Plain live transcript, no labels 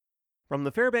From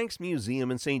the Fairbanks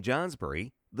Museum in St.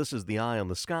 Johnsbury, this is the Eye on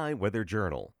the Sky Weather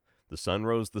Journal. The sun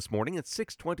rose this morning at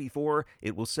 6:24.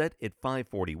 It will set at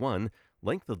 5:41.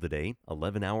 Length of the day,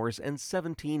 11 hours and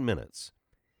 17 minutes.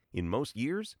 In most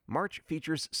years, March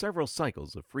features several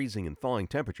cycles of freezing and thawing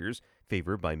temperatures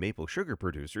favored by maple sugar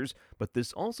producers, but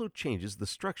this also changes the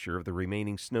structure of the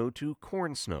remaining snow to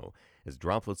corn snow, as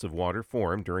droplets of water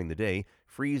form during the day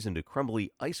freeze into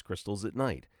crumbly ice crystals at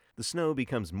night. The snow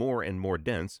becomes more and more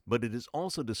dense, but it is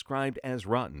also described as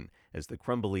rotten, as the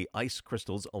crumbly ice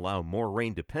crystals allow more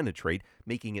rain to penetrate,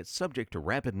 making it subject to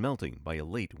rapid melting by a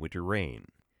late winter rain.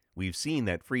 We've seen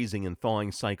that freezing and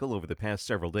thawing cycle over the past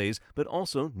several days, but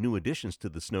also new additions to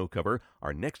the snow cover.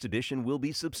 Our next edition will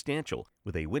be substantial,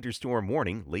 with a winter storm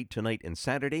warning late tonight and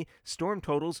Saturday. Storm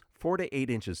totals 4 to 8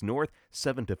 inches north,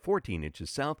 7 to 14 inches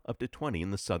south, up to 20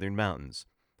 in the southern mountains.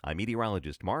 I'm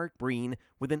meteorologist Mark Breen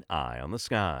with an Eye on the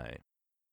Sky.